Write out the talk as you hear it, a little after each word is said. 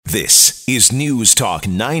This is News Talk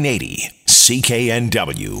 980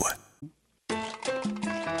 CKNW.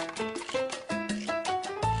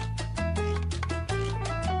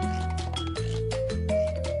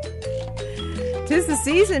 Tis the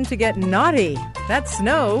season to get naughty. That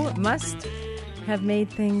snow must have made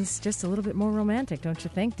things just a little bit more romantic, don't you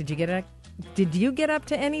think? Did you get up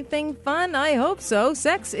to anything fun? I hope so.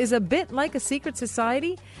 Sex is a bit like a secret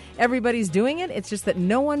society. Everybody's doing it. It's just that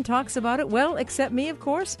no one talks about it. Well, except me, of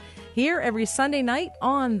course. Here every Sunday night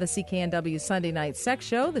on the CKNW Sunday Night Sex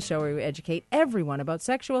Show, the show where we educate everyone about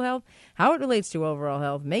sexual health, how it relates to overall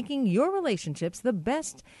health, making your relationships the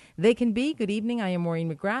best they can be. Good evening. I am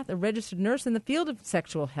Maureen McGrath, a registered nurse in the field of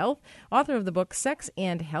sexual health, author of the book Sex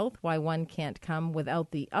and Health, Why One Can't Come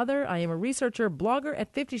Without the Other. I am a researcher, blogger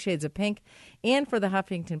at 50 Shades of Pink and for the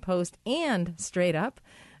Huffington Post and Straight Up,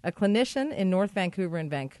 a clinician in North Vancouver and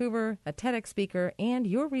Vancouver, a TEDx speaker, and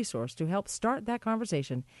your resource to help start that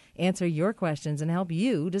conversation, answer your questions, and help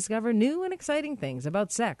you discover new and exciting things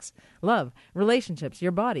about sex, love, relationships,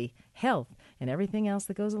 your body, health, and everything else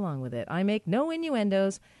that goes along with it. I make no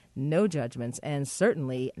innuendos, no judgments, and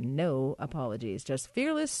certainly no apologies. Just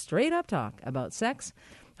fearless, straight-up talk about sex.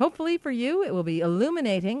 Hopefully for you, it will be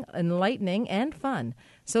illuminating, enlightening, and fun.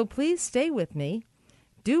 So please stay with me.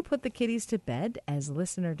 Do put the kiddies to bed, as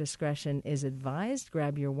listener discretion is advised.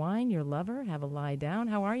 Grab your wine, your lover, have a lie down.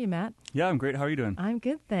 How are you, Matt? Yeah, I'm great. How are you doing? I'm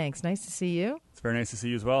good, thanks. Nice to see you. It's very nice to see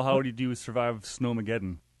you as well. How did you survive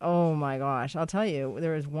Snowmageddon? Oh, my gosh. I'll tell you,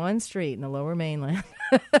 there was one street in the Lower Mainland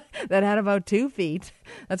that had about 2 feet.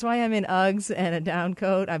 That's why I'm in Uggs and a down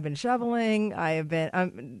coat. I've been shoveling.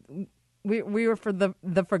 We were for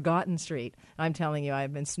the forgotten street. I'm telling you,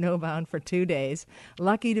 I've been snowbound for 2 days.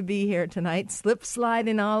 Lucky to be here tonight, slip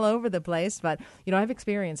sliding all over the place. But, you know, I've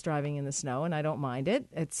experienced driving in the snow, and I don't mind it.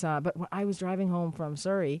 But I was driving home from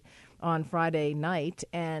Surrey on Friday night,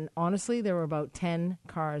 and honestly, there were about 10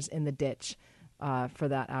 cars in the ditch for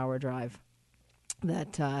that hour drive.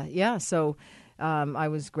 So I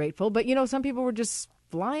was grateful. But, you know, some people were just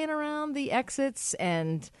flying around the exits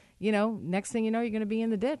and, you know, next thing you know, you're going to be in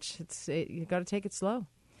the ditch. You got to take it slow.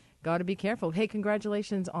 Got to be careful. Hey,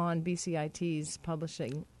 congratulations on BCIT's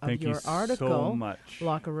publishing of your article. Thank you so much.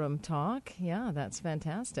 Locker Room Talk. Yeah, that's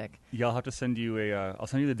fantastic. Yeah, I'll have to send you I'll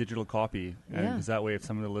send you the digital copy, because that way, if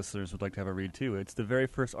some of the listeners would like to have a read too, it's the very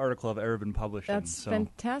first article I've ever been published. That's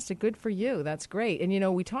fantastic. Good for you. That's great. And you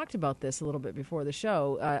know, we talked about this a little bit before the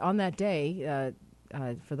show. On that day,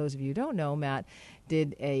 for those of you who don't know, Matt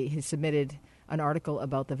he submitted an article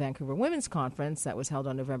about the Vancouver Women's Conference that was held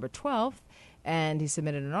on November 12th, and he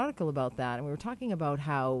submitted an article about that. And we were talking about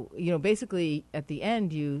how, you know, basically at the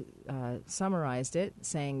end you summarized it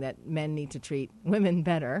saying that men need to treat women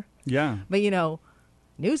better. Yeah. But, you know,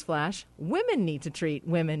 newsflash, women need to treat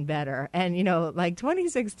women better. And, you know, like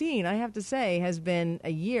 2016, I have to say, has been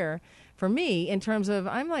a year for me in terms of,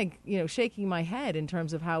 I'm like, you know, shaking my head in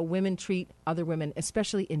terms of how women treat other women,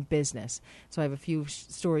 especially in business. So I have a few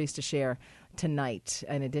stories to share tonight,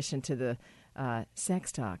 in addition to the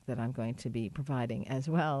sex talk that I'm going to be providing as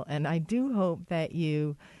well. And I do hope that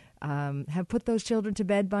you have put those children to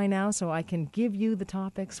bed by now so I can give you the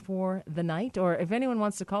topics for the night. Or if anyone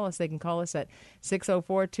wants to call us, they can call us at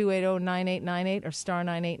 604-280-9898 or star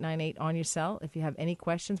 9898 on your cell. If you have any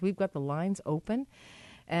questions, we've got the lines open.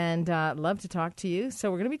 And love to talk to you.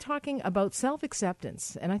 So we're going to be talking about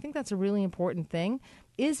self-acceptance. And I think that's a really important thing.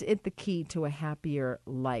 Is it the key to a happier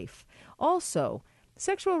life? Also,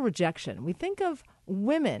 sexual rejection. We think of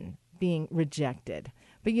women being rejected.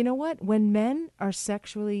 But you know what? When men are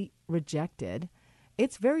sexually rejected,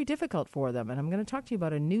 it's very difficult for them. And I'm going to talk to you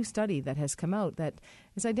about a new study that has come out that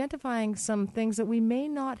is identifying some things that we may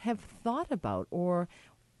not have thought about, or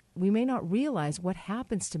we may not realize what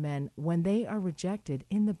happens to men when they are rejected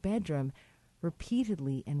in the bedroom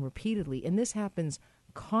repeatedly and repeatedly. And this happens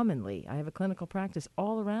commonly. I have a clinical practice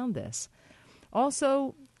all around this.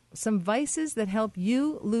 Also, some vices that help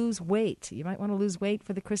you lose weight. You might want to lose weight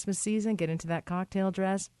for the Christmas season, get into that cocktail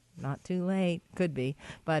dress. Not too late. Could be.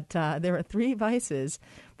 But there are 3 vices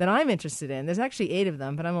that I'm interested in. There's actually 8 of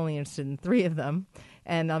them, but I'm only interested in 3 of them.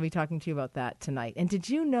 And I'll be talking to you about that tonight. And did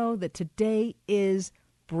you know that today is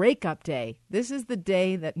breakup day? This is the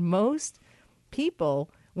day that most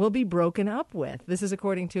people will be broken up with. This is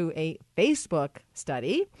according to a Facebook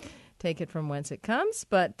study. Take it from whence it comes.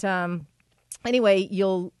 But anyway,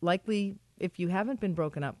 you'll likely, if you haven't been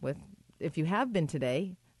broken up with, if you have been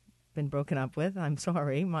today, been broken up with, I'm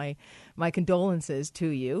sorry. My condolences to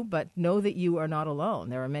you, but know that you are not alone.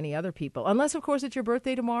 There are many other people, unless of course it's your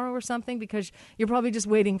birthday tomorrow or something, because you're probably just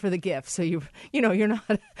waiting for the gift. So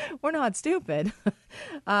we're not stupid.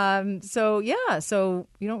 So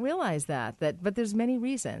you don't realize but there's many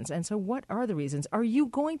reasons. And so what are the reasons? Are you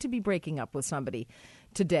going to be breaking up with somebody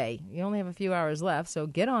today? You only have a few hours left, so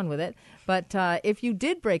get on with it. But if you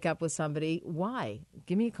did break up with somebody, why?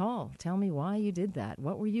 Give me a call. Tell me why you did that.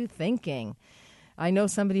 What were you thinking? I know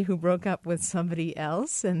somebody who broke up with somebody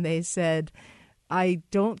else, and they said, I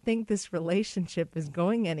don't think this relationship is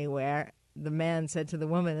going anywhere. The man said to the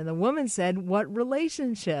woman, and the woman said, what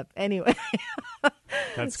relationship? Anyway.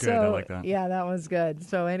 That's good. I like that. Yeah, that was good.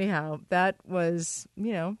 So anyhow, that was,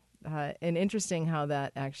 and interesting how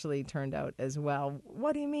that actually turned out as well.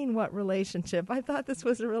 What do you mean, what relationship? I thought this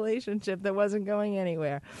was a relationship that wasn't going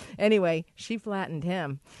anywhere. Anyway, she flattened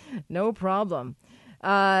him. No problem.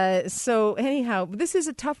 So anyhow, this is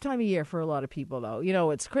a tough time of year for a lot of people, though.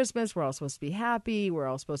 It's Christmas. We're all supposed to be happy. We're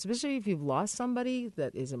all supposed to, especially if you've lost somebody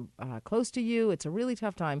that is close to you. It's a really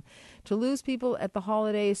tough time to lose people at the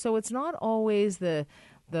holidays. So it's not always the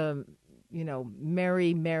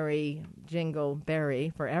merry jingle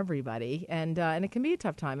berry for everybody. And it can be a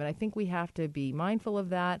tough time. And I think we have to be mindful of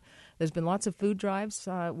that. There's been lots of food drives,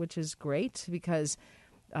 which is great because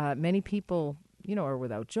many people are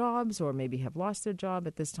without jobs or maybe have lost their job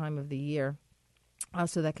at this time of the year.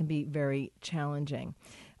 So that can be very challenging.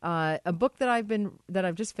 A book that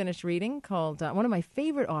I've just finished reading called, one of my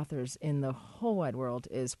favorite authors in the whole wide world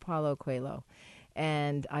is Paulo Coelho.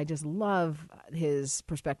 And I just love his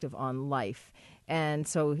perspective on life. And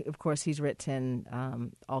so, of course, he's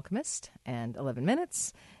written Alchemist and 11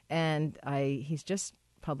 Minutes. And he's just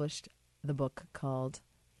published the book called,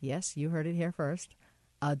 yes, you heard it here first,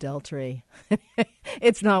 Adultery.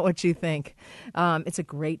 It's not what you think. It's a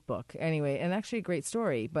great book anyway, and actually a great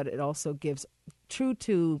story, but it also gives, true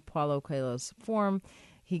to Paulo Coelho's form,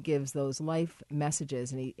 he gives those life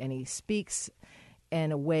messages, and he speaks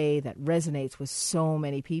in a way that resonates with so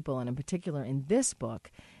many people. And in particular in this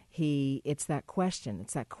book, it's that question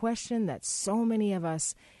that so many of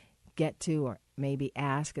us get to or maybe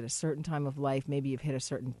ask at a certain time of life. Maybe you've hit a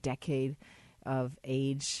certain decade of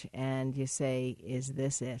age and you say, is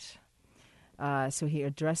this it? So he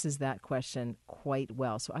addresses that question quite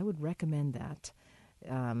well. So I would recommend that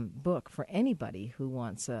book for anybody who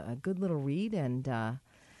wants a good little read and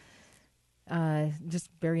just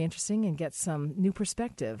very interesting and get some new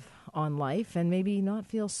perspective on life and maybe not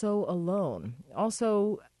feel so alone.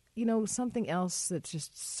 Also, something else that's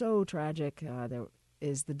just so tragic, there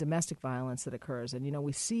is the domestic violence that occurs. And,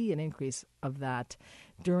 we see an increase of that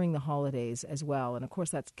during the holidays as well. And, of course,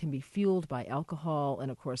 that can be fueled by alcohol and,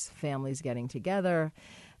 of course, families getting together.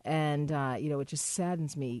 And, it just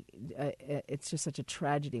saddens me. It's just such a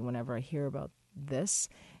tragedy whenever I hear about this.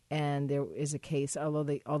 And there is a case,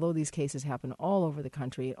 although these cases happen all over the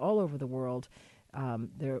country, all over the world,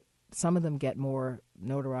 some of them get more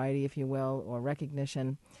notoriety, if you will, or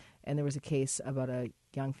recognition. And there was a case about a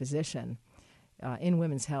young physician in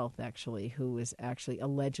Women's Health, actually, who was actually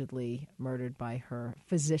allegedly murdered by her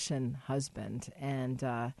physician husband. And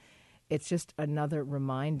it's just another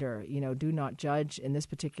reminder, do not judge. In this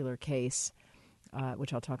particular case,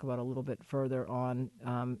 which I'll talk about a little bit further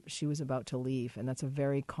on, she was about to leave. And that's a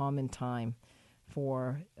very common time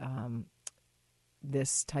for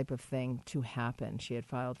this type of thing to happen. She had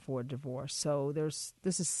filed for divorce. So this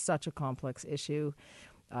is such a complex issue.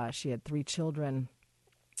 She had 3 children.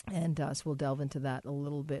 And so we'll delve into that a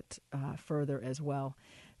little bit further as well.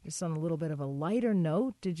 Just on a little bit of a lighter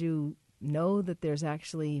note, did you know that there's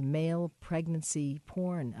actually male pregnancy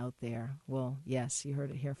porn out there? Well, yes, you heard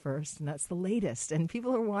it here first, and that's the latest. And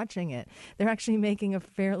people are watching it. They're actually making a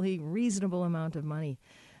fairly reasonable amount of money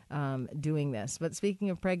doing this. But speaking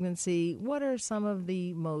of pregnancy, what are some of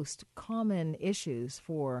the most common issues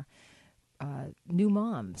for new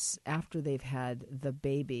moms after they've had the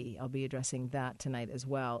baby? I'll be addressing that tonight as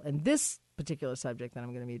well. And this particular subject that I'm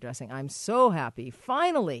going to be addressing, I'm so happy.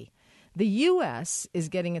 Finally, the U.S. is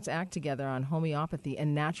getting its act together on homeopathy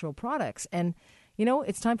and natural products. And,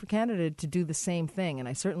 it's time for Canada to do the same thing. And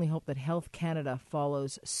I certainly hope that Health Canada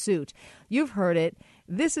follows suit. You've heard it.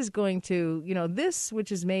 This is going to, this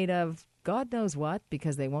which is made of God knows what,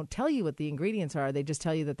 because they won't tell you what the ingredients are. They just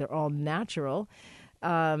tell you that they're all natural.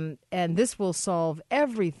 And this will solve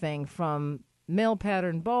everything from male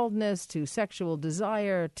pattern baldness to sexual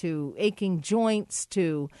desire to aching joints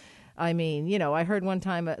to, I heard one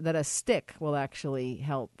time that a stick will actually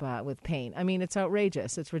help with pain. It's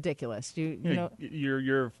outrageous. It's ridiculous. Your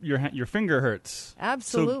finger hurts.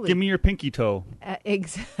 Absolutely. So give me your pinky toe.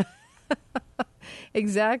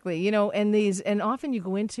 Exactly. And often you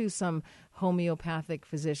go into some homeopathic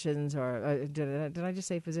physicians or did I just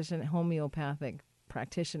say physician? Homeopathic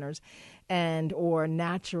practitioners or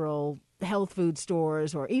natural health food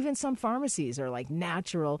stores or even some pharmacies are like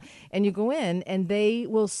natural, and you go in and they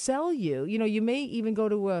will sell you. You may even go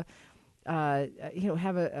to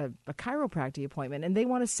have a chiropractic appointment, and they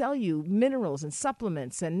want to sell you minerals and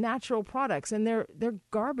supplements and natural products, and they're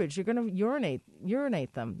garbage. You're going to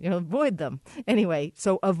urinate them, avoid them. Anyway,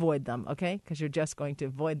 so avoid them, okay? Because you're just going to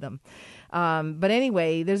avoid them. But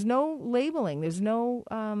anyway, there's no labeling. There's no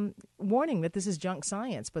warning that this is junk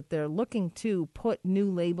science, but they're looking to put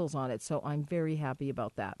new labels on it. So I'm very happy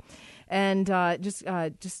about that. And just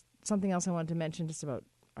something else I wanted to mention just about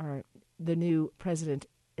the new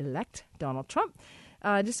president-elect, Donald Trump.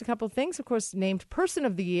 Just a couple of things. Of course, named Person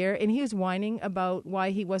of the Year, and he was whining about why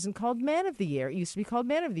he wasn't called Man of the Year. It used to be called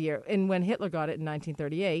Man of the Year, and when Hitler got it in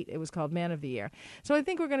 1938, it was called Man of the Year. So I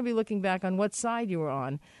think we're going to be looking back on what side you were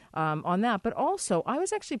on that. But also, I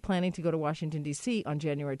was actually planning to go to Washington, D.C. on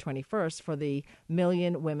January 21st for the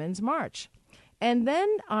Million Women's March. And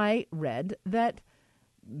then I read that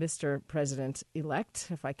Mr. President-elect,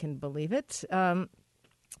 if I can believe it,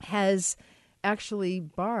 has actually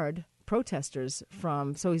barred protesters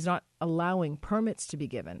so he's not allowing permits to be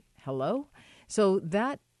given. Hello? So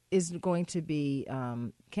that is going to be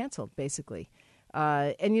canceled, basically.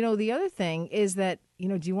 And, the other thing is that,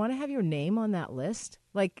 do you want to have your name on that list?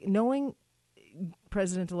 Like, knowing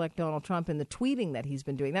President-elect Donald Trump and the tweeting that he's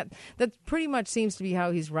been doing, that pretty much seems to be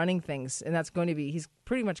how he's running things. And he's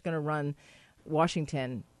pretty much going to run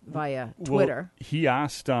Washington via Twitter. Well, he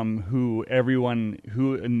asked who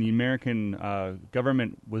in the American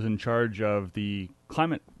government was in charge of the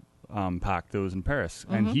climate pact that was in Paris,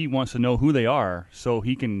 and he wants to know who they are so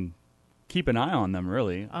he can keep an eye on them.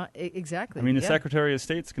 Really, exactly. I mean, the Secretary of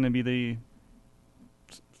State's going to be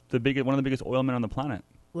one of the biggest oil men on the planet.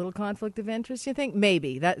 Little conflict of interest, you think?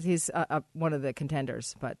 Maybe. That he's one of the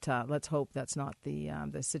contenders, but let's hope that's not the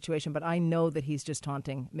situation. But I know that he's just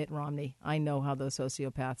taunting Mitt Romney. I know how those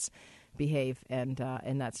sociopaths behave, and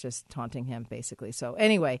that's just taunting him, basically. So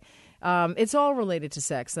anyway, it's all related to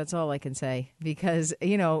sex. That's all I can say, because,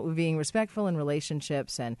 being respectful in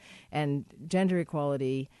relationships and gender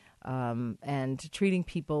equality and treating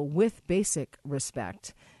people with basic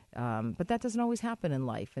respect. But that doesn't always happen in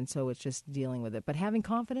life, and so it's just dealing with it. But having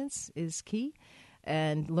confidence is key,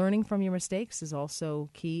 and learning from your mistakes is also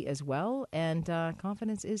key as well, and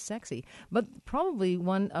confidence is sexy. But probably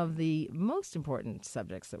one of the most important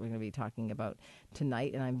subjects that we're going to be talking about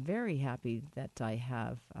tonight, and I'm very happy that I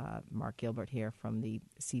have Mark Gilbert here from the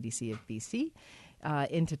CDC of BC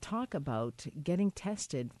in to talk about getting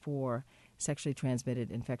tested for sexually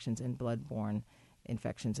transmitted infections and bloodborne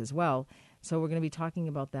infections as well. So we're going to be talking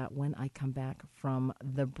about that when I come back from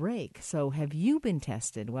the break. So have you been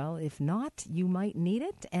tested? Well, if not, you might need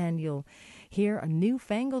it, and you'll hear a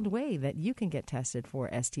newfangled way that you can get tested for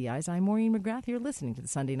STIs. I'm Maureen McGrath. You're listening to the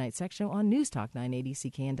Sunday Night Sex Show on News Talk 980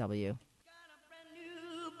 CKNW.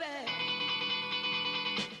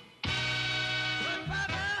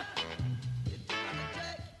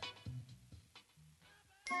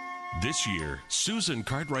 This year, Susan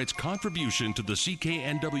Cartwright's contribution to the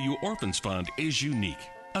CKNW Orphans Fund is unique.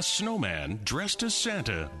 A snowman dressed as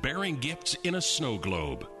Santa, bearing gifts in a snow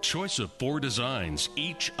globe. Choice of 4 designs,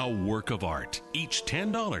 each a work of art. Each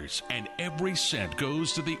 $10, and every cent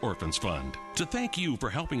goes to the Orphans Fund. To thank you for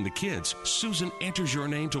helping the kids, Susan enters your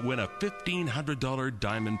name to win a $1,500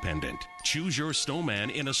 diamond pendant. Choose your snowman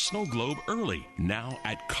in a snow globe early, now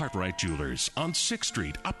at Cartwright Jewelers on 6th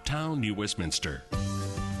Street, Uptown, New Westminster.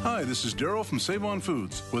 Hi, this is Daryl from Save On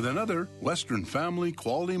Foods with another Western family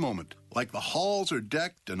quality moment. Like the halls are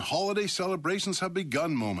decked and holiday celebrations have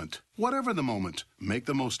begun moment. Whatever the moment, make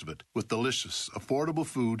the most of it with delicious, affordable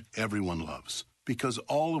food everyone loves. Because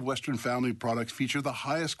all of Western Family products feature the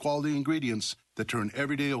highest quality ingredients that turn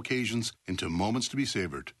everyday occasions into moments to be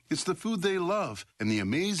savored. It's the food they love and the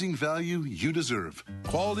amazing value you deserve.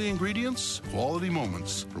 Quality ingredients, quality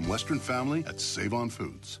moments from Western Family at Save On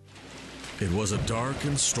Foods. It was a dark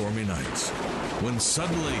and stormy night when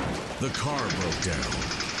suddenly the car broke down.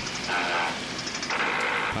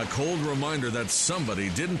 A cold reminder that somebody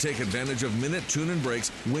didn't take advantage of Minute Tune and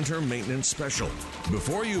Brake's Winter Maintenance Special.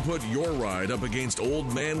 Before you put your ride up against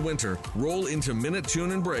Old Man Winter, roll into Minute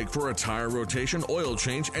Tune and Brake for a tire rotation, oil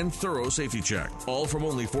change, and thorough safety check. All from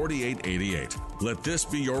only $48.88. Let this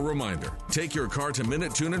be your reminder. Take your car to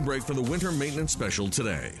Minute Tune and Brake for the Winter Maintenance Special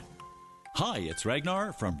today. Hi, it's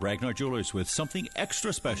Ragnar from Ragnar Jewelers with something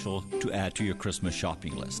extra special to add to your Christmas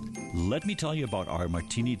shopping list. Let me tell you about our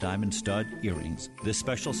Martini Diamond Stud earrings. This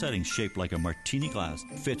special setting shaped like a martini glass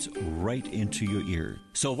fits right into your ear.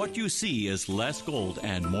 So what you see is less gold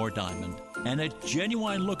and more diamond, and a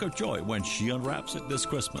genuine look of joy when she unwraps it this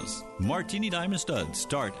Christmas. Martini Diamond Studs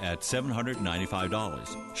start at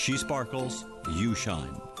 $795. She sparkles, you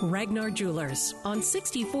shine. Ragnar Jewelers on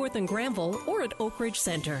 64th and Granville or at Oak Ridge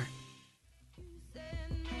Center.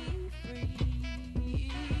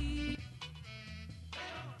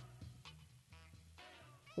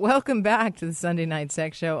 Welcome back to the Sunday Night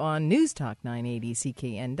Sex Show on News Talk 980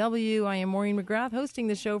 CKNW. I am Maureen McGrath hosting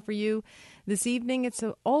the show for you this evening. It's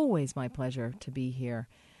always my pleasure to be here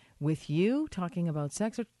with you talking about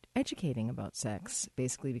sex or educating about sex,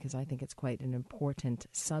 basically because I think it's quite an important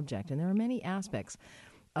subject. And there are many aspects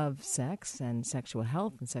of sex and sexual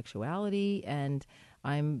health and sexuality, and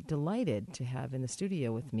I'm delighted to have in the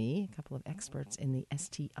studio with me a couple of experts in the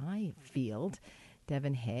STI field.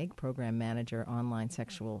 Devin Haig, Program Manager, Online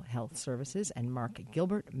Sexual Health Services, and Mark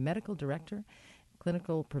Gilbert, Medical Director,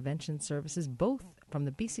 Clinical Prevention Services, both from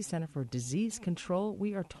the BC Centre for Disease Control.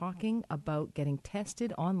 We are talking about getting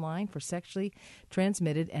tested online for sexually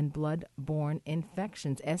transmitted and blood-borne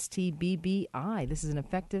infections, STBBI. This is an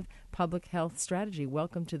effective public health strategy.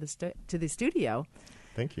 Welcome to the studio.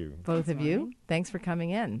 Thank you. Both of you. Thanks for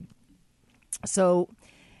coming in. So,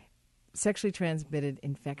 sexually transmitted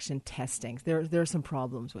infection testing. There are some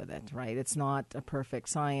problems with it, right? It's not a perfect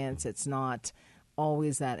science. It's not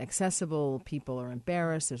always that accessible. People are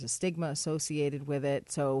embarrassed. There's a stigma associated with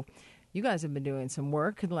it. So you guys have been doing some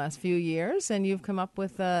work in the last few years, and you've come up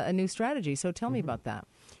with a new strategy. So tell me about that.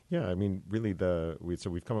 Yeah, I mean, really,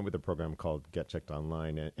 we've come up with a program called Get Checked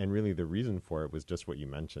Online, and really the reason for it was just what you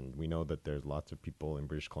mentioned. We know that there's lots of people in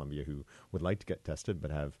British Columbia who would like to get tested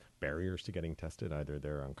but have barriers to getting tested. Either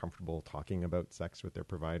they're uncomfortable talking about sex with their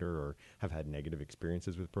provider or have had negative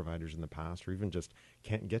experiences with providers in the past, or even just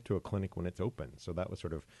can't get to a clinic when it's open. So that was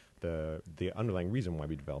sort of the underlying reason why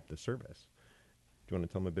we developed this service. Do you want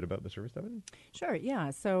to tell them a bit about the service, Devin? Sure,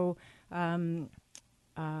 yeah. So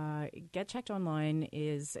Get Checked Online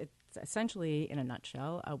it's essentially, in a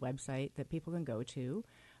nutshell, a website that people can go to,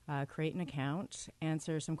 create an account,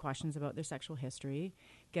 answer some questions about their sexual history,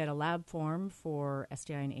 get a lab form for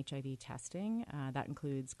STI and HIV testing. That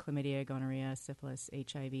includes chlamydia, gonorrhea, syphilis,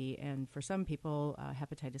 HIV, and for some people,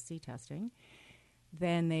 hepatitis C testing.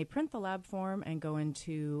 Then they print the lab form and go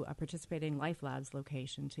into a participating Life Labs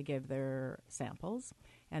location to give their samples,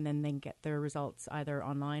 and then they get their results either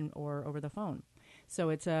online or over the phone. So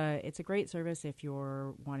it's a great service if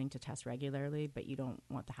you're wanting to test regularly, but you don't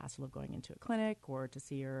want the hassle of going into a clinic or to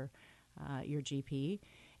see your GP.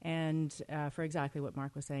 And for exactly what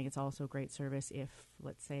Mark was saying, it's also a great service if,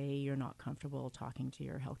 let's say, you're not comfortable talking to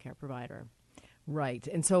your healthcare provider. Right.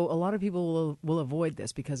 And so a lot of people will avoid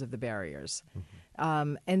this because of the barriers.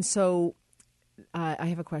 Mm-hmm. And so I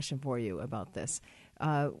have a question for you about this.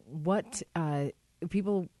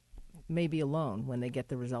 People may be alone when they get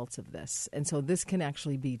the results of this. And so this can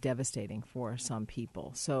actually be devastating for some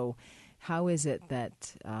people. So how is it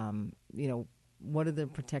that, what are the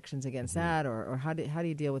protections against that? Or how do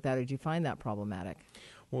you deal with that? Or do you find that problematic?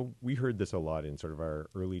 Well, we heard this a lot in sort of our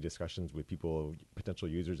early discussions with people, potential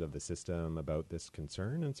users of the system, about this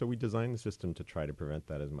concern. And so we designed the system to try to prevent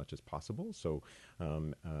that as much as possible. So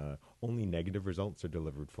only negative results are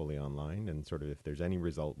delivered fully online. And sort of if there's any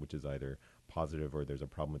result which is either positive or there's a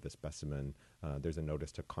problem with the specimen, there's a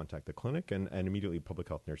notice to contact the clinic. And immediately public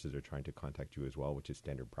health nurses are trying to contact you as well, which is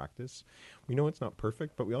standard practice. We know it's not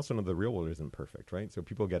perfect, but we also know the real world isn't perfect, right? So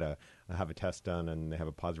people have a test done and they have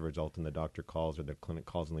a positive result and the doctor calls or the clinic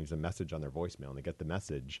calls and leaves a message on their voicemail, and they get the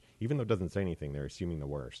message, even though it doesn't say anything, they're assuming the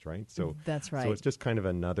worst, right? So that's right. So it's just kind of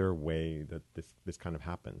another way that this kind of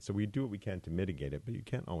happens. So we do what we can to mitigate it, but you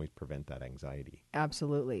can't always prevent that anxiety.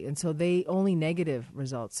 Absolutely. And so they only negative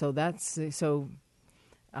results. So that's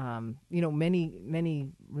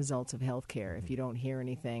many results of healthcare. If you don't hear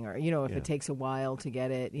anything, or if it takes a while to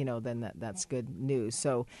get it, then that's good news.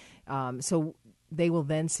 So they will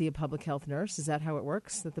then see a public health nurse. Is that how it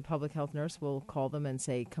works? That the public health nurse will call them and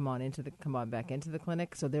say, come on back into the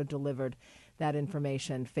clinic. So they're delivered that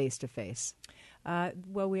information face to face.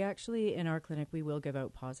 Well, we actually, in our clinic, we will give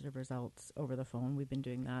out positive results over the phone. We've been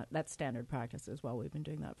doing that. That's standard practice as well. We've been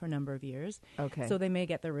doing that for a number of years. Okay. So they may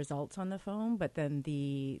get their results on the phone, but then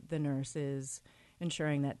the nurse is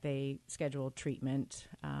ensuring that they schedule treatment,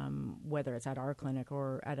 whether it's at our clinic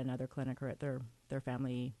or at another clinic or at their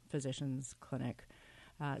family physician's clinic.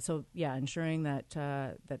 Ensuring that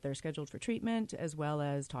that they're scheduled for treatment, as well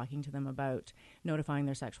as talking to them about notifying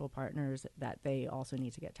their sexual partners that they also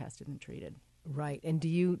need to get tested and treated. Right. And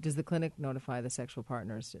does the clinic notify the sexual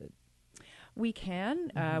partners? We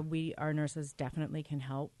can. Our nurses definitely can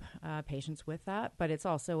help patients with that, but it's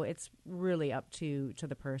really up to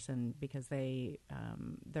the person, because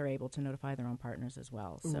they're able to notify their own partners as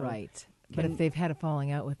well. So right. But if they've had a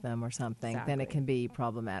falling out with them or something, then it can be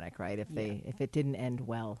problematic, right? If it didn't end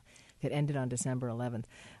well, if it ended on December 11th.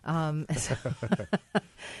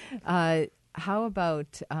 How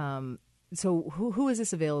about? So who is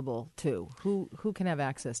this available to? Who can have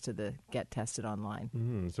access to the Get Tested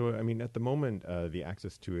online? So, I mean, at the moment, the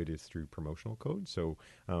access to it is through promotional code. So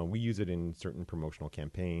we use it in certain promotional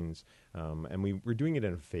campaigns, and we're doing it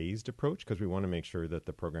in a phased approach because we want to make sure that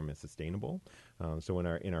the program is sustainable. So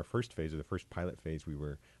in our first phase, or the first pilot phase, we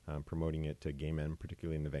were promoting it to gay men,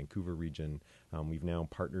 particularly in the Vancouver region. We've now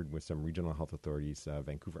partnered with some regional health authorities,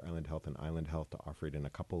 Vancouver Island Health and Island Health, to offer it in a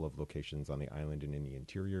couple of locations on the island and in the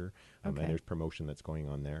interior. And there's promotion that's going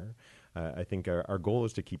on there. I think our goal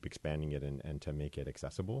is to keep expanding it and to make it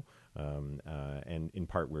accessible. And in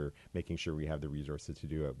part, we're making sure we have the resources to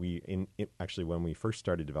do it. Actually, when we first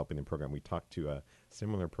started developing the program, we talked to a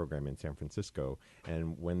similar program in San Francisco,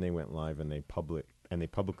 and when they went live and they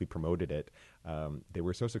publicly promoted it, they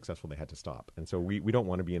were so successful they had to stop. And so we don't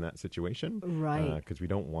want to be in that situation, right? Because we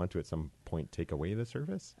don't want to at some point take away the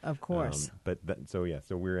service. Of course.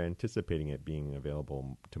 So we're anticipating it being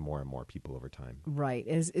available to more and more people over time. Right.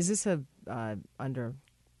 Is this under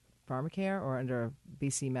Pharmacare or under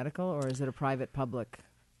BC Medical, or is it a private public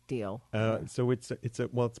deal? So it's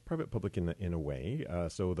private public in a way.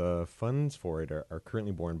 So the funds for it are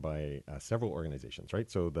currently borne by several organizations, right?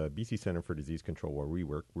 So the BC Centre for Disease Control, where we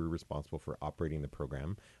work, we're responsible for operating the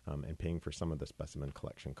program and paying for some of the specimen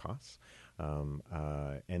collection costs.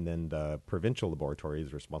 And then the provincial laboratory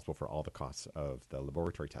is responsible for all the costs of the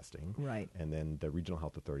laboratory testing. Right. And then the regional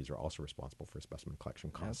health authorities are also responsible for specimen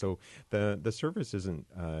collection costs. Okay. So the service isn't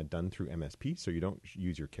done through MSP, so you don't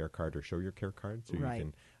use your care card or show your care card. So right. You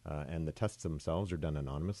can, and the tests themselves are done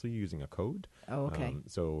anonymously using a code. Oh, okay.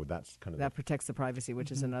 So that's kind of... That protects the privacy,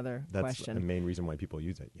 which is another question. That's the main reason why people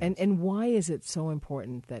use it. Yes. And why is it so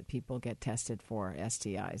important that people get tested for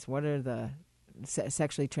STIs? What are the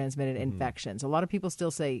sexually transmitted infections? A lot of people still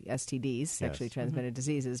say STDs, sexually transmitted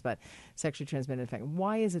diseases, but sexually transmitted infection.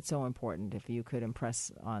 Why is it so important? If you could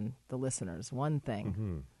impress on the listeners one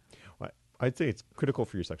thing. Well, I'd say it's critical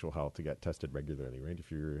for your sexual health to get tested regularly, right? If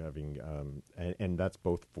you're having, and that's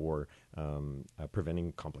both for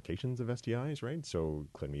preventing complications of STIs, right? So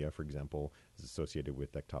chlamydia, for example, is associated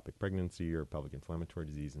with ectopic pregnancy or pelvic inflammatory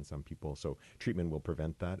disease in some people. So treatment will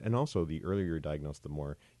prevent that. And also, the earlier you're diagnosed, the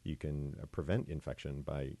more you can prevent infection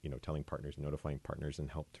by, telling partners, notifying partners, and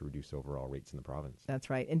help to reduce overall rates in the province. That's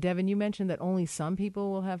right. And Devin, you mentioned that only some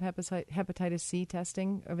people will have hepatitis C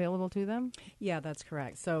testing available to them? Yeah, that's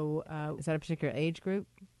correct. So is that a particular age group?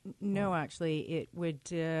 No, actually, it would.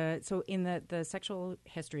 So in the sexual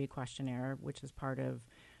history questionnaire, which is part of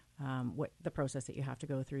what the process that you have to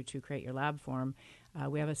go through to create your lab form,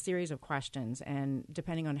 we have a series of questions, and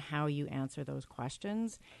depending on how you answer those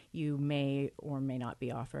questions, you may or may not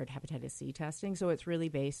be offered hepatitis C testing. So it's really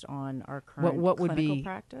based on our current clinical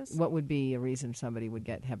practice. What would be a reason somebody would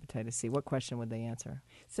get hepatitis C? What question would they answer?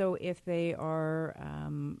 So if they are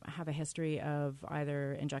have a history of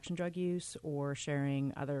either injection drug use or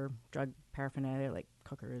sharing other drug paraphernalia like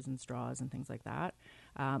cookers and straws and things like that.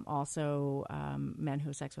 Also, men who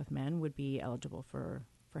have sex with men would be eligible for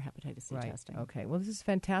hepatitis C testing. Okay. Well, this is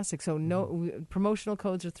fantastic. So promotional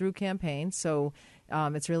codes are through campaigns, so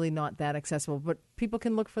it's really not that accessible. But people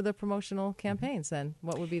can look for the promotional campaigns then.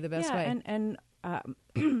 What would be the best way? And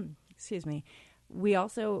excuse me. We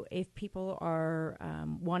also, if people are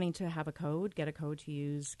wanting to have a code, get a code to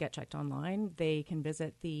use Get Checked Online, they can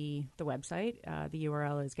visit the website. The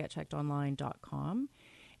URL is getcheckedonline.com.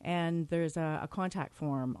 And there's a contact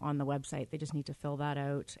form on the website. They just need to fill that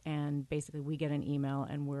out, and basically we get an email,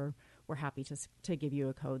 and we're happy to give you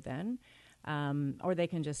a code then. Or they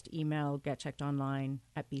can just email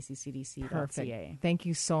getcheckedonline@bccdc.ca. Perfect. Thank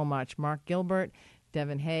you so much, Mark Gilbert,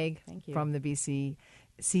 Devin Haig from the BC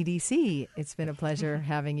CDC. It's been a pleasure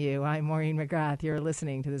having you. I'm Maureen McGrath. You're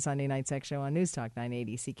listening to the Sunday Night Sex Show on News Talk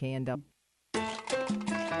 980 CKNW.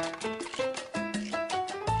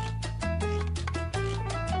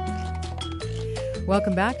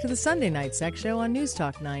 Welcome back to the Sunday Night Sex Show on News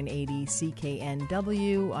Talk 980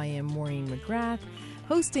 CKNW. I am Maureen McGrath,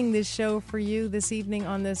 hosting this show for you this evening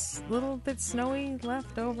on this little bit snowy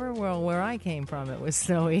leftover. Well, where I came from, it was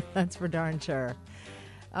snowy. That's for darn sure.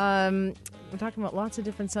 We're talking about lots of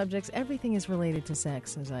different subjects. Everything is related to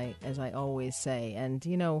sex, as I always say. And,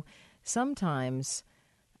 sometimes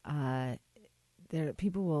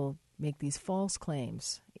people will make these false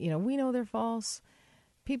claims. We know they're false.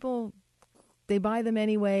 People, they buy them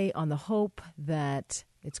anyway on the hope that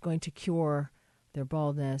it's going to cure their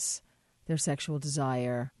baldness, their sexual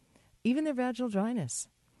desire, even their vaginal dryness,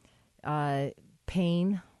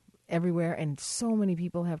 pain everywhere, and so many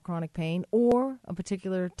people have chronic pain, or a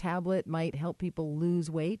particular tablet might help people lose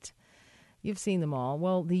weight. You've seen them all.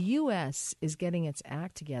 Well, the U.S. is getting its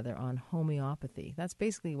act together on homeopathy. That's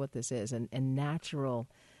basically what this is, and natural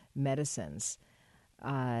medicines.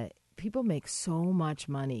 People make so much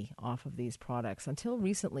money off of these products. Until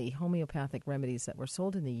recently, homeopathic remedies that were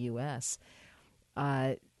sold in the U.S.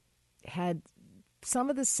 Had some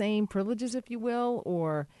of the same privileges, if you will,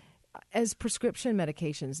 or as prescription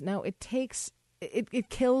medications. Now, it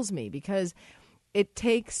kills me because it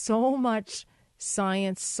takes so much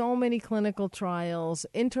science, so many clinical trials,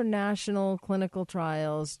 international clinical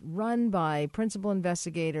trials run by principal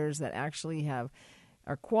investigators that actually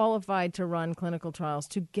are qualified to run clinical trials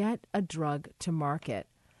to get a drug to market.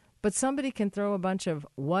 But somebody can throw a bunch of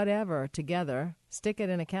whatever together, stick it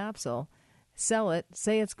in a capsule, sell it,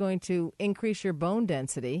 say it's going to increase your bone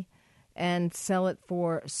density, and sell it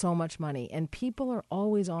for so much money. And people are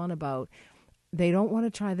always on about they don't want to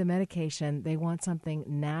try the medication. They want something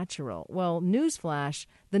natural. Well, newsflash,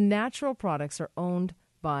 the natural products are owned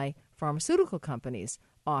by pharmaceutical companies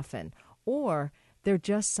often, or they're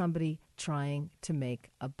just somebody trying to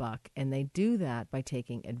make a buck, and they do that by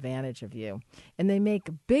taking advantage of you. And they make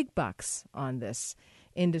big bucks on this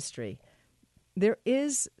industry. There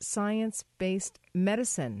is science-based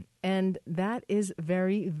medicine, and that is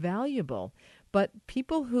very valuable. But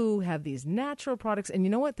people who have these natural products, and you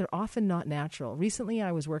know what? They're often not natural. Recently,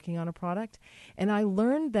 I was working on a product, and I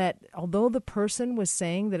learned that although the person was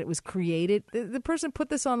saying that it was created, the person put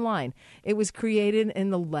this online, it was created in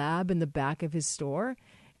the lab in the back of his store.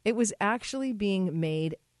 It was actually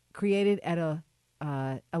being created at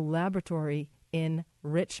a laboratory in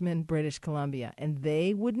Richmond, British Columbia, and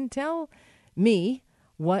they wouldn't tell me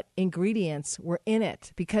what ingredients were in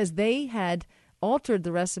it because they had altered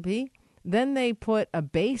the recipe. Then they put a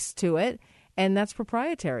base to it, and that's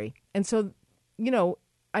proprietary. And so,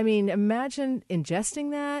 imagine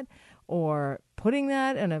ingesting that or putting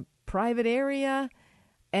that in a private area,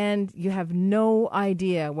 and you have no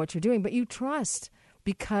idea what you're doing, but you trust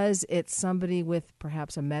because it's somebody with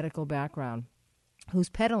perhaps a medical background who's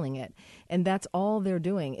peddling it. And that's all they're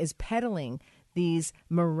doing is peddling these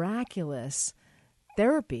miraculous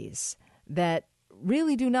therapies that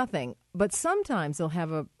really do nothing. But sometimes they'll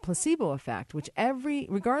have a placebo effect, which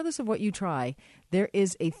regardless of what you try, there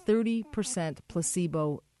is a 30%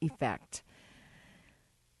 placebo effect.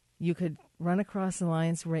 You could run across the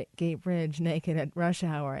Lions Gate Bridge naked at rush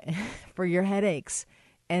hour for your headaches,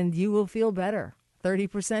 and you will feel better.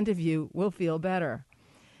 30% of you will feel better.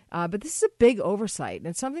 But this is a big oversight, and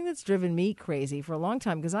it's something that's driven me crazy for a long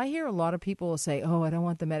time because I hear a lot of people will say, I don't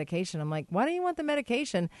want the medication. I'm like, why do you want the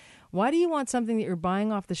medication? Why do you want something that you're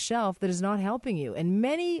buying off the shelf that is not helping you? And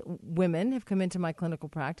many women have come into my clinical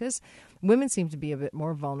practice. Women seem to be a bit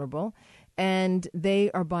more vulnerable, and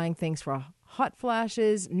they are buying things for hot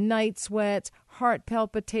flashes, night sweats, heart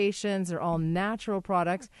palpitations. They're all natural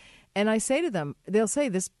products. And I say to them, they'll say,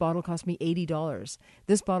 this bottle cost me $80.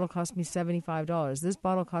 This bottle cost me $75. This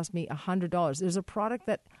bottle cost me $100. There's a product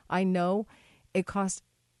that I know it costs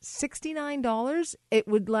 $69. It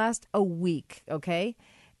would last a week, okay?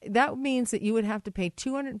 That means that you would have to pay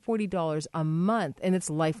 $240 a month, and it's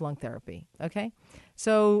lifelong therapy, okay?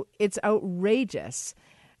 So it's outrageous.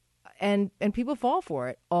 And people fall for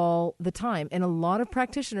it all the time. And a lot of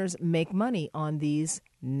practitioners make money on these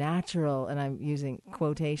natural, and I'm using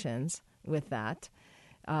quotations with that,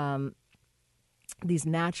 these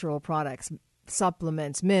natural products,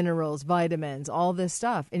 supplements, minerals, vitamins, all this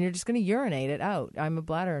stuff. And you're just going to urinate it out. I'm a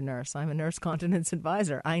bladder nurse. I'm a nurse continence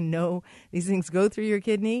advisor. I know these things go through your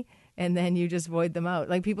kidney, and then you just void them out.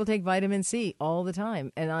 Like people take vitamin C all the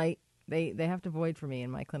time, and They have to void for me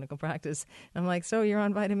in my clinical practice. I'm like, so you're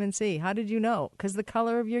on vitamin C. How did you know? Because the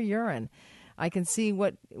color of your urine. I can see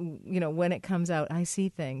what, when it comes out. I see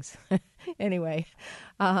things. Anyway,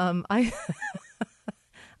 I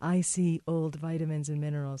see old vitamins and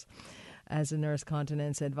minerals as a nurse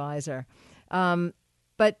continence advisor.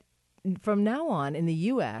 But from now on in the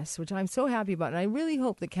U.S., which I'm so happy about, and I really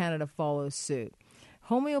hope that Canada follows suit,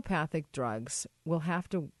 homeopathic drugs will have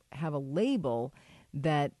to have a label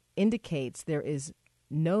that indicates there is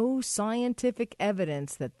no scientific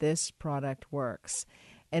evidence that this product works.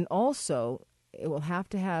 And also, it will have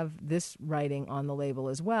to have this writing on the label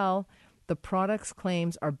as well. The product's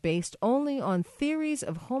claims are based only on theories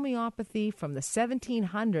of homeopathy from the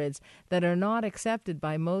 1700s that are not accepted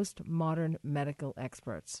by most modern medical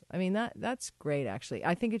experts. I mean, that's great, actually.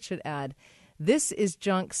 I think it should add, this is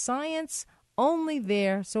junk science, only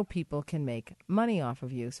there so people can make money off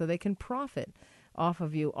of you, so they can profit off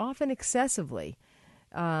of you, often excessively.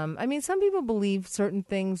 I mean, some people believe certain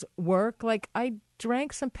things work. Like, I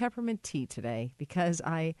drank some peppermint tea today because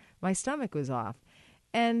my stomach was off.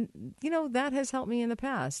 And, that has helped me in the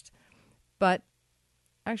past. But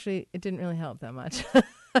actually, it didn't really help that much.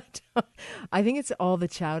 I think it's all the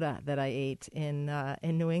chowder that I ate in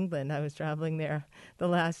New England. I was traveling there do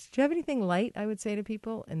you have anything light, I would say to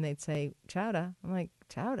people? And they'd say, chowder. I'm like,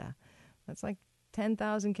 chowder? That's like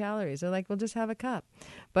 10,000 calories. They're like, well, just have a cup.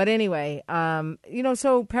 But anyway,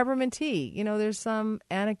 so peppermint tea, there's some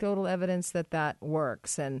anecdotal evidence that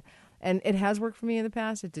works. And it has worked for me in the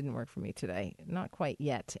past. It didn't work for me today. Not quite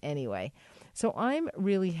yet, anyway. So I'm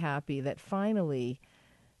really happy that finally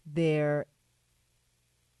there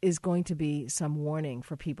is going to be some warning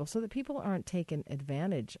for people so that people aren't taken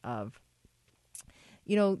advantage of.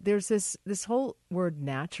 There's this whole word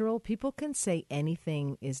natural. People can say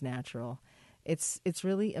anything is natural. It's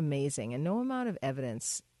really amazing. And no amount of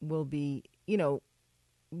evidence will be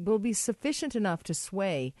sufficient enough to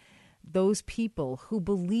sway those people who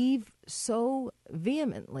believe so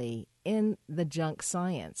vehemently in the junk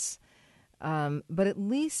science. But at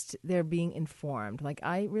least they're being informed. Like,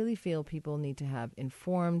 I really feel people need to have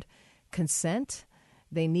informed consent.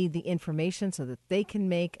 They need the information so that they can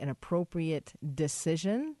make an appropriate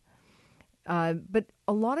decision. But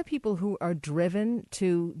a lot of people who are driven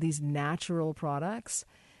to these natural products,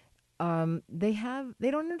 they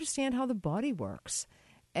don't understand how the body works.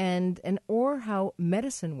 Or how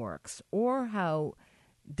medicine works, or how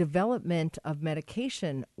development of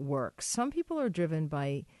medication works. Some people are driven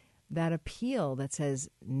by that appeal that says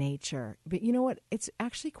nature. But you know what? It's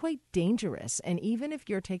actually quite dangerous. And even if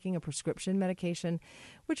you're taking a prescription medication,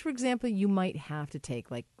 which, for example, you might have to take,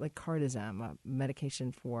 like cardizem, a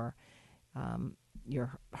medication for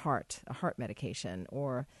your heart, a heart medication,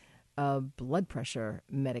 or a blood pressure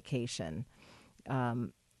medication,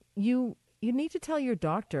 you need to tell your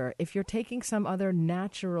doctor if you're taking some other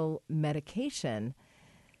natural medication,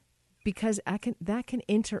 because that can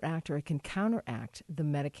interact, or it can counteract the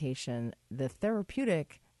medication, the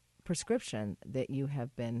therapeutic prescription that you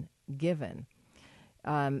have been given.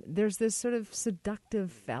 There's this sort of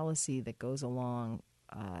seductive fallacy that goes along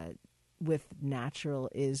with natural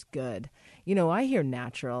is good. I hear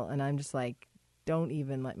natural and I'm just like, don't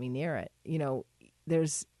even let me near it.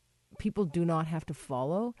 People do not have to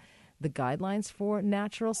follow the guidelines for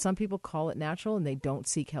natural. Some people call it natural and they don't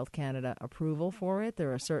seek Health Canada approval for it.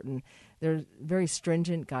 There are very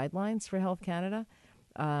stringent guidelines for Health Canada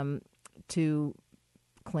to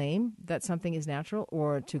claim that something is natural,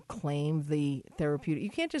 or to claim the therapeutic. You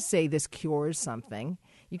can't just say this cures something.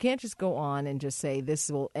 You can't just go on and just say this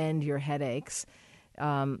will end your headaches.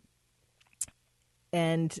 A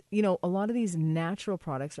lot of these natural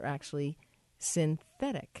products are actually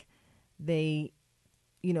synthetic. They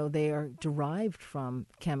are derived from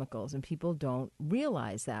chemicals, and people don't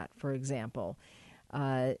realize that. For example,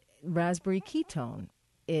 raspberry ketone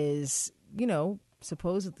is,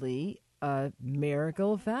 supposedly a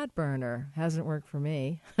miracle fat burner. Hasn't worked for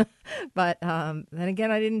me. But then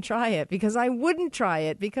again, I didn't try it because I wouldn't try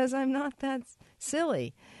it because I'm not that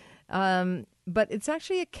silly. But it's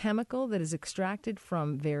actually a chemical that is extracted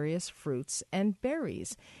from various fruits and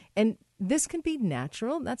berries. And this can be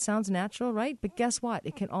natural. That sounds natural, right? But guess what?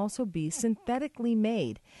 It can also be synthetically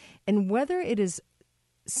made. And whether it is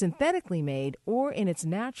synthetically made or in its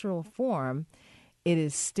natural form, it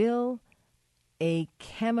is still a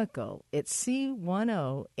chemical. It's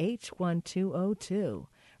C10H12O2,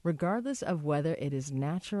 regardless of whether it is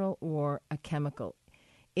natural or a chemical.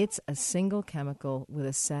 It's a single chemical with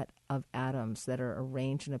a set of atoms that are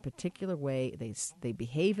arranged in a particular way. They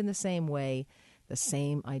behave in the same way, the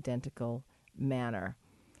same identical manner.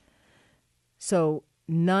 So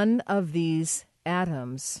none of these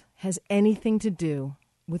atoms has anything to do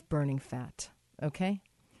with burning fat, okay?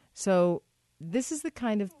 So this is the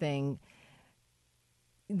kind of thing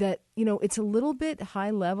that, it's a little bit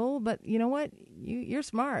high level, but you know what? You're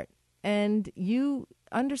smart and you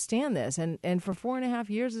understand this. And for 4.5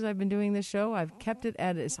 years as I've been doing this show, I've kept it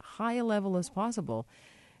at as high a level as possible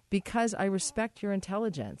because I respect your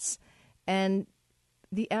intelligence. And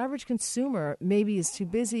the average consumer maybe is too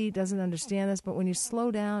busy, doesn't understand this, but when you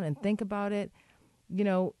slow down and think about it,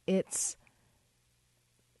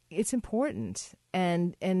 it's important,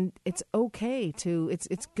 and it's okay to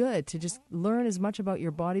it's good to just learn as much about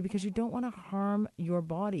your body, because you don't want to harm your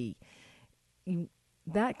body.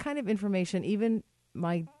 That kind of information, even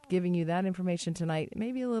my giving you that information tonight,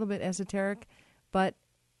 may be a little bit esoteric, but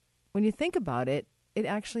when you think about it, it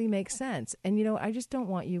actually makes sense. And, I just don't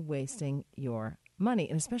want you wasting your money,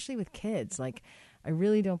 and especially with kids. Like, I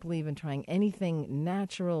really don't believe in trying anything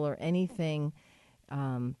natural or anything,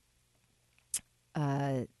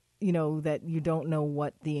 that you don't know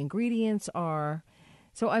what the ingredients are.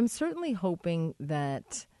 So I'm certainly hoping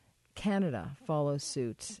that Canada follows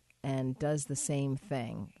suit and does the same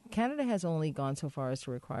thing. Canada has only gone so far as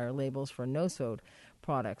to require labels for no-sode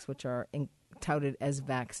products, which are touted as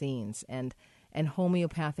vaccines, and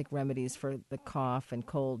homeopathic remedies for the cough and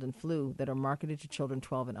cold and flu that are marketed to children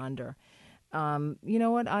 12 and under. You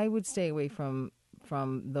know what? I would stay away from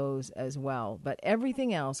those as well. But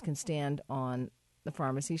everything else can stand on the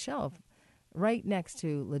pharmacy shelf right next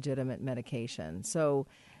to legitimate medication. So,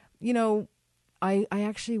 I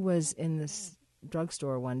actually was in this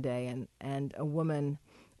drugstore one day, and a woman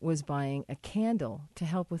was buying a candle to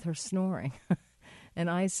help with her snoring. And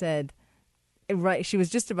I said, right, she was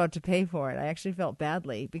just about to pay for it. I actually felt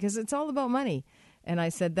badly because it's all about money. And I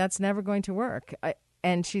said, that's never going to work.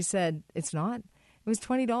 And she said, it's not. It was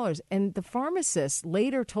 $20. And the pharmacist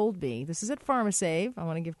later told me, this is at PharmaSave. I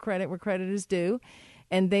want to give credit where credit is due.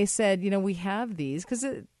 And they said, we have these, because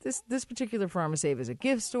this particular PharmaSave is a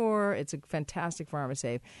gift store. It's a fantastic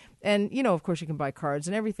PharmaSave. And, of course, you can buy cards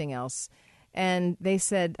and everything else. And I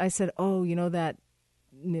said, oh, that,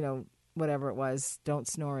 whatever it was, don't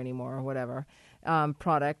snore anymore or whatever,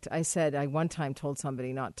 product. I said, I one time told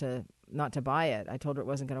somebody not to buy it. I told her it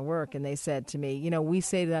wasn't going to work. And they said to me, we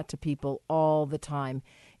say that to people all the time.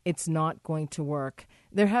 It's not going to work.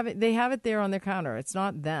 They have it there on their counter. It's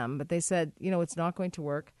not them, but they said, it's not going to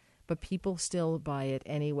work, but people still buy it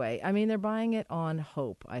anyway. I mean, they're buying it on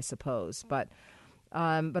hope, I suppose. But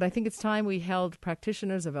I think it's time we held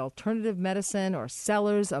practitioners of alternative medicine or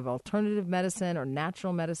sellers of alternative medicine or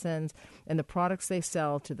natural medicines and the products they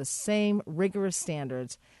sell to the same rigorous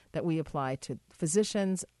standards that we apply to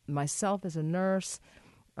physicians, myself as a nurse,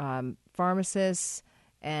 pharmacists,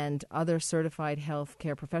 and other certified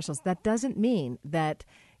healthcare professionals. That doesn't mean that,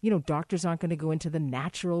 doctors aren't going to go into the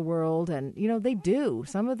natural world. And, they do.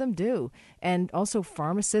 Some of them do. And also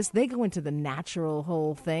pharmacists, they go into the natural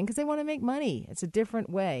whole thing because they want to make money. It's a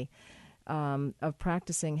different way of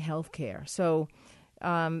practicing healthcare. So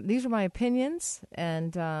these are my opinions.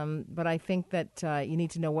 But I think that you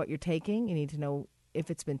need to know what you're taking. You need to know if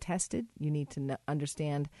it's been tested. You need to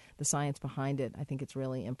understand the science behind it. I think it's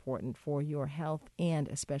really important for your health and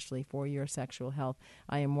especially for your sexual health.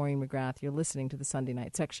 I am Maureen McGrath. You're listening to the Sunday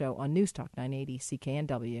Night Sex Show on News Talk 980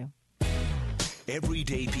 CKNW.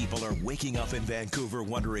 Everyday people are waking up in Vancouver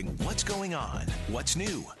wondering what's going on, what's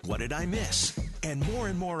new, what did I miss? And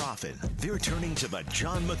more often, they're turning to the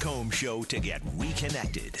John McComb Show to get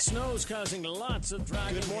reconnected. Snow's causing lots of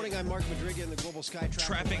driving. Good morning, I'm Mark Madriga in the Global Sky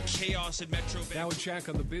Traffic chaos in Metro. Now we check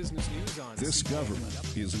on the business news on this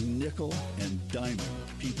government is nickel and diamond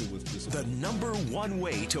people with disabilities. The number one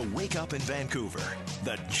way to wake up in Vancouver,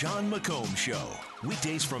 the John McComb Show.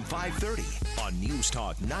 Weekdays from 5:30 on News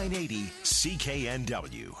Talk 980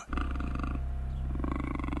 CKNW.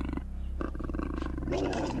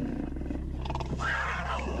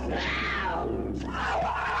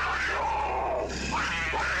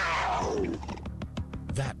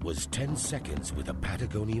 That was 10 seconds with a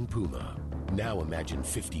Patagonian puma. Now imagine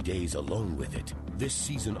 50 days alone with it. This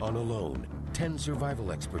season on Alone, 10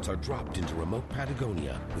 survival experts are dropped into remote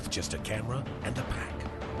Patagonia with just a camera and a pack.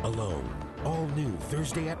 Alone, all new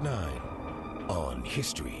Thursday at 9 on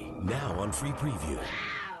History, now on free preview.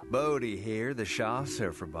 Bodie here, the Shaw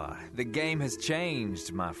Surfer Bar. The game has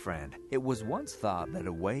changed, my friend. It was once thought that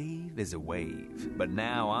a wave is a wave, but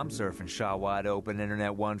now I'm surfing Shaw Wide Open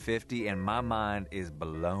Internet 150 and my mind is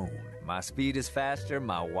blown. My speed is faster,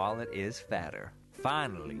 my wallet is fatter.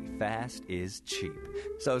 Finally, fast is cheap.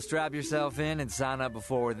 So strap yourself in and sign up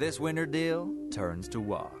before this winter deal turns to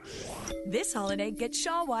wash. This holiday, get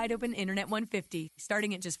Shaw Wide Open Internet 150,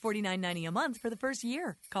 starting at just $49.90 a month for the first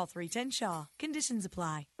year. Call 310-SHAW. Conditions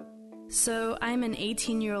apply. So I'm an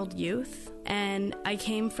 18-year-old youth, and I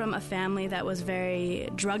came from a family that was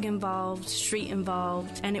very drug-involved,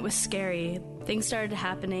 street-involved, and it was scary. Things started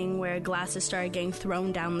happening where glasses started getting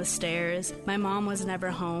thrown down the stairs. My mom was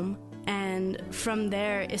never home. And from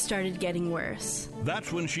there, it started getting worse.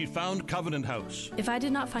 That's when she found Covenant House. If I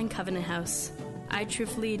did not find Covenant House, I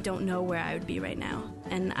truthfully don't know where I would be right now.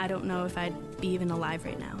 And I don't know if I'd be even alive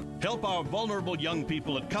right now. Help our vulnerable young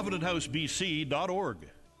people at CovenantHouseBC.org.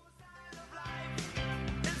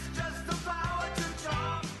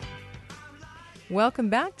 Welcome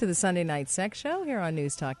back to the Sunday Night Sex Show here on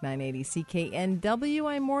News Talk 980 CKNW.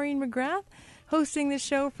 I'm Maureen McGrath, hosting the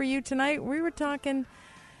show for you tonight. We were talking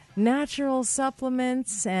natural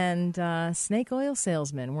supplements and snake oil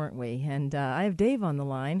salesmen, weren't we? And I have Dave on the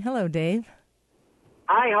line. Hello, Dave.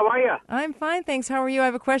 Hi, how are you? I'm fine, thanks. How are you? I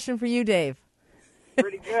have a question for you, Dave.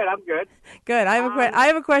 Pretty good. I'm good. Good. I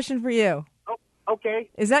have a question for you. Oh, okay.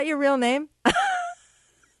 Is that your real name?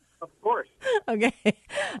 Of course. Okay.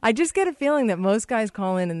 I just get a feeling that most guys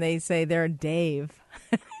call in and they say they're Dave.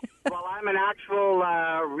 Well, I'm an actual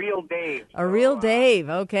real Dave. A real Dave.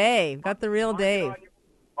 Okay. Got the real Dave.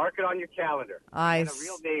 Mark it on your calendar. A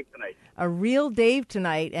real Dave tonight. A real Dave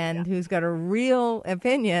tonight, and who's got a real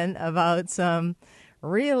opinion about some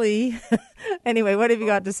really... Anyway, what have you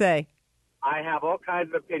got to say? I have all kinds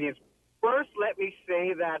of opinions. First, let me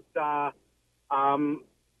say that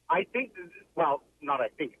I think, well, not I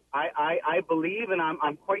think, I believe and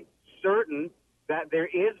I'm quite certain that there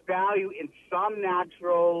is value in some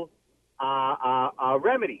natural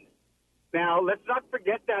remedies. Now, let's not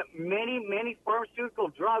forget that many pharmaceutical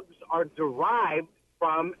drugs are derived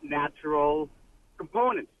from natural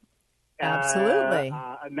components. Absolutely.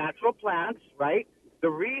 Natural plants, right? The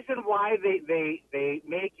reason why they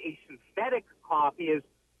make a synthetic coffee is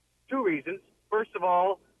two reasons. First of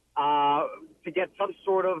all, to get some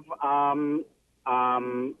sort of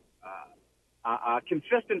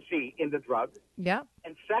consistency in the drug. Yeah.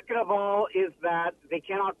 And second of all is that they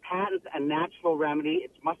cannot patent a natural remedy.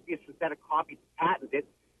 It must be a synthetic copy to patent it,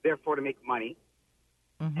 therefore to make money.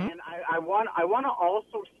 Mm-hmm. And I want to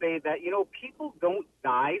also say that, people don't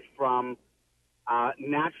die from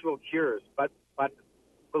natural cures, but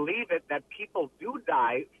believe it that people do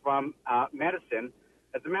die from medicine.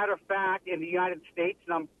 As a matter of fact, in the United States,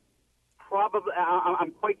 and I'm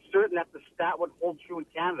quite certain that the stat would hold true in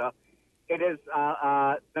Canada, it is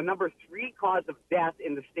the number 3 cause of death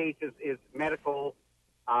in the States is medical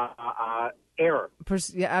error.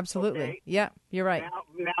 Yeah, absolutely. Okay? Yeah, you're right.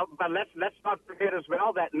 Now, but let's not forget as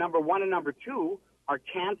well that number 1 and number 2 are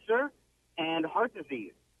cancer and heart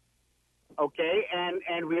disease. Okay,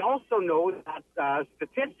 and we also know that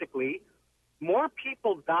statistically, more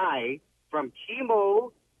people die from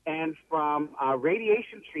chemo and from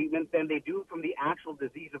radiation treatment than they do from the actual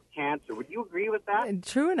disease of cancer. Would you agree with that?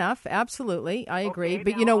 True enough. Absolutely. I agree.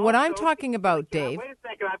 Okay, But what I'm talking about, Dave... Wait a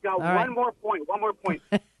second. I've got one more point.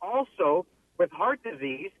 Also, with heart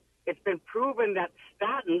disease, it's been proven that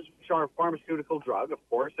statins, which are a pharmaceutical drug, of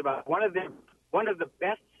course, about one of the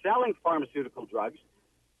best-selling pharmaceutical drugs,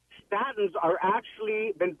 statins are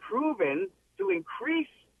actually been proven to increase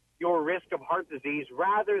your risk of heart disease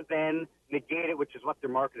rather than negate it, which is what they're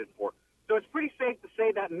marketed for. So it's pretty safe to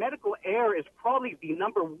say that medical error is probably the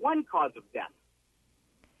number 1 cause of death.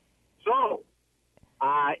 So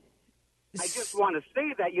I just want to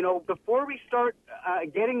say that, before we start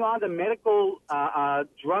getting on the medical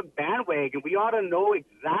drug bandwagon, we ought to know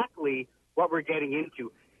exactly what we're getting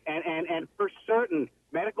into. And for certain,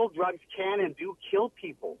 medical drugs can and do kill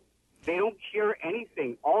people. They don't cure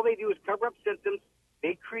anything. All they do is cover up symptoms.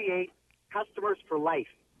 They create customers for life.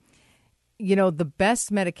 The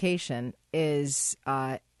best medication is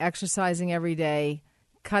exercising every day,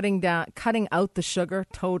 cutting out the sugar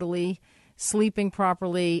totally, sleeping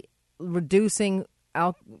properly, reducing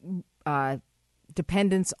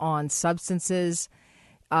dependence on substances.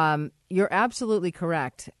 You're absolutely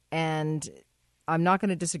correct, and I'm not going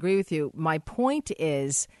to disagree with you. My point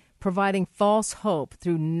is providing false hope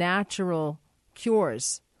through natural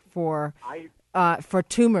cures for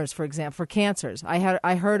tumors, for example, for cancers.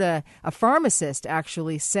 I heard a pharmacist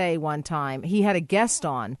actually say one time, he had a guest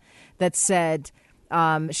on that said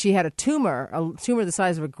she had a tumor the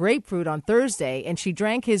size of a grapefruit on Thursday, and she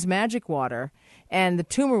drank his magic water, and the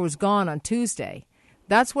tumor was gone on Tuesday.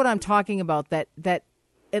 That's what I'm talking about, that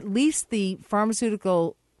at least the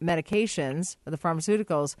pharmaceutical medications, or the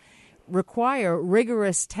pharmaceuticals, require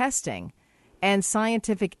rigorous testing and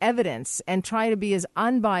scientific evidence and try to be as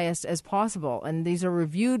unbiased as possible. And these are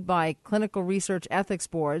reviewed by clinical research ethics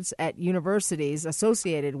boards at universities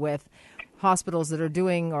associated with hospitals that are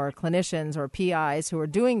doing, or clinicians or PIs who are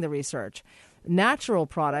doing the research. Natural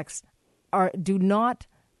products do not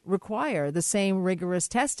require the same rigorous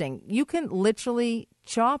testing. You can literally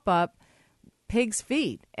chop up pig's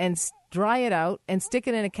feet and dry it out and stick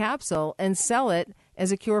it in a capsule and sell it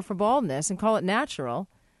as a cure for baldness and call it natural.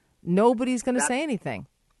 Nobody's going to say anything.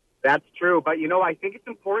 That's true. But, I think it's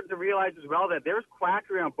important to realize as well that there's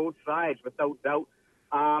quackery on both sides, without doubt.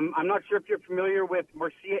 I'm not sure if you're familiar with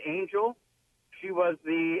Marcia Angel. She was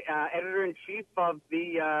the editor-in-chief of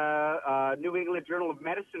the New England Journal of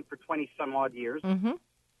Medicine for 20-some-odd years. Mm-hmm.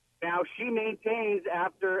 Now she maintains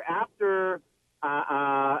after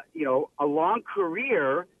a long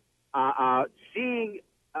career, seeing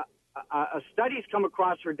studies come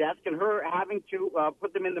across her desk and her having to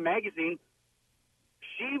put them in the magazine.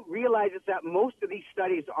 She realizes that most of these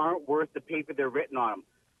studies aren't worth the paper they're written on them.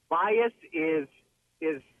 Bias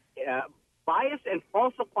and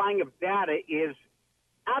falsifying of data is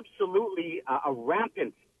absolutely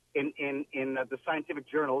rampant in the scientific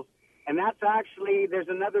journals. And that's actually, there's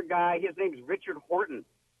another guy, his name's Richard Horton.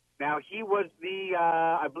 Now, he was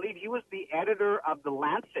I believe he was the editor of The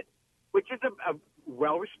Lancet, which is a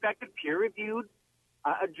well-respected, peer-reviewed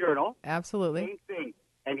journal. Absolutely. Same thing.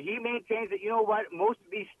 And he maintains that, you know what, most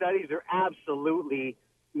of these studies are absolutely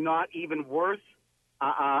not even worth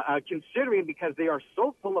considering because they are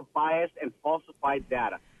so full of bias and falsified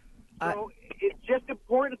data. So it's just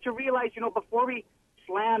important to realize, before we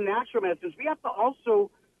slam natural medicines, we have to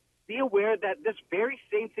also be aware that this very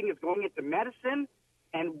same thing is going into medicine,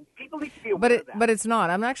 and people need to be aware of that. But it's not.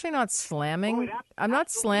 I'm actually not slamming. I'm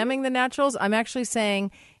not slamming the naturals. I'm actually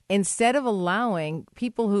saying instead of allowing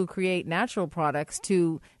people who create natural products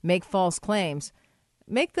to make false claims,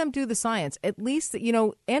 make them do the science. At least,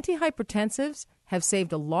 antihypertensives have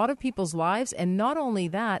saved a lot of people's lives, and not only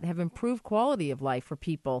that, have improved quality of life for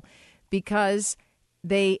people because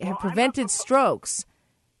they have prevented strokes.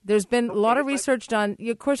 There's been a lot of research done.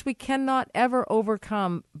 Of course, we cannot ever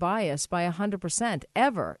overcome bias by 100%,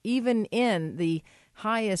 ever, even in the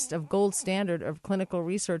highest of gold standard of clinical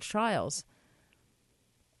research trials.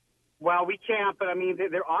 Well, we can't, but I mean,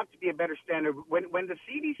 there ought to be a better standard. When the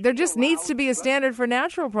CDC... There just needs to be a standard for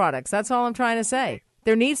natural products. That's all I'm trying to say.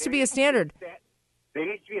 There needs to be a standard. There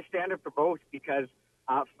needs to be a standard for both because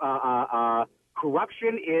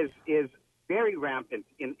corruption is very rampant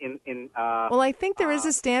in well, I think there is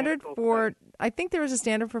a standard for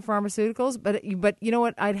pharmaceuticals, but you know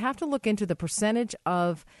what? I'd have to look into the percentage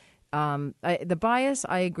of the bias.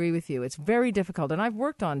 I agree with you. It's very difficult, and I've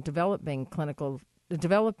worked on developing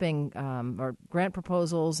or grant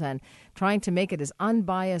proposals and trying to make it as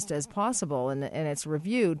unbiased as possible, and it's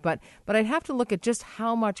reviewed. But I'd have to look at just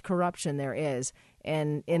how much corruption there is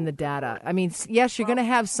in the data. I mean, yes, you're going to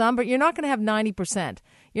have some, but you're not going to have 90%.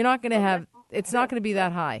 You're not going to have. It's not going to be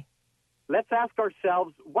that high. Let's ask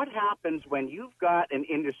ourselves, what happens when you've got an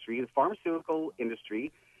industry, the pharmaceutical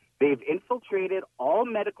industry, they've infiltrated all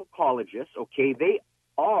medical colleges, okay? They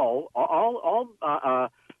all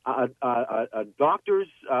doctors'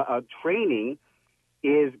 training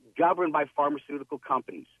is governed by pharmaceutical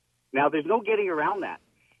companies. Now, there's no getting around that.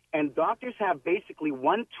 And doctors have basically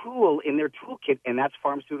one tool in their toolkit, and that's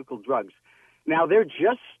pharmaceutical drugs. Now, they're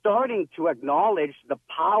just starting to acknowledge the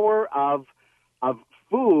power of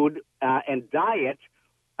food and diet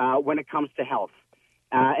when it comes to health.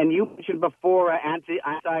 And you mentioned before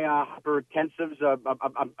antihypertensives.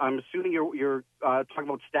 I'm assuming you're talking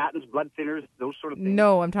about statins, blood thinners, those sort of things.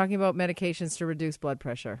 No, I'm talking about medications to reduce blood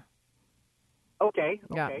pressure. Okay.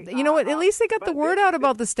 Yeah. You know what? At least they got the word out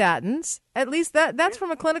about the statins. At least that's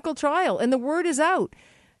from a clinical trial, and the word is out.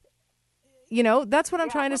 That's what I'm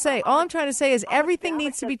trying to say. All I'm trying to say is everything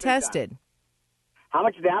needs to be tested. How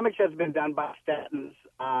much damage has been done by statins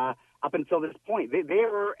up until this point? They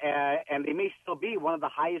were, and they may still be, one of the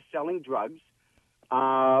highest-selling drugs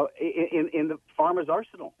in the pharma's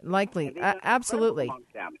arsenal. Likely, absolutely.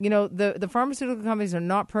 The pharmaceutical companies are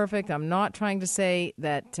not perfect. I'm not trying to say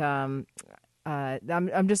that.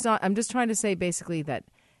 I'm just trying to say basically that.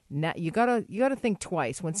 Now, you gotta think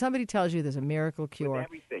twice. When somebody tells you there's a miracle cure,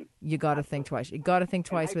 you gotta think twice. You gotta think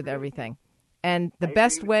twice with everything. And the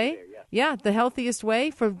best way, the healthiest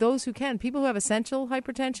way for those who can, people who have essential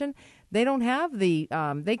hypertension, they don't have they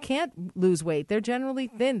can't lose weight. They're generally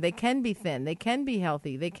thin. They can be thin. They can be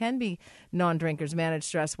healthy. They can be non-drinkers, manage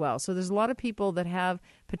stress well. So there's a lot of people that have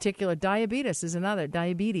particular diabetes is another.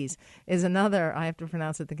 I have to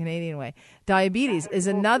pronounce it the Canadian way. Diabetes is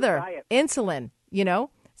another. Insulin,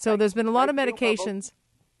 So there's been a lot of medications.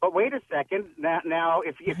 But wait a second. Now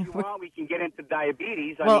if you want, we can get into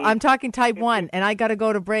diabetes. I'm talking type 1, and I got to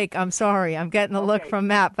go to break. I'm sorry. I'm getting a look from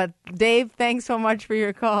Matt. But, Dave, thanks so much for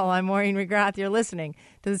your call. I'm Maureen McGrath. You're listening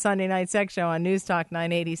to the Sunday Night Sex Show on News Talk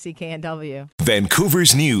 980 CKNW.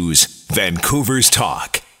 Vancouver's News, Vancouver's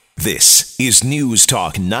Talk. This is News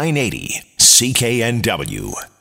Talk 980 CKNW.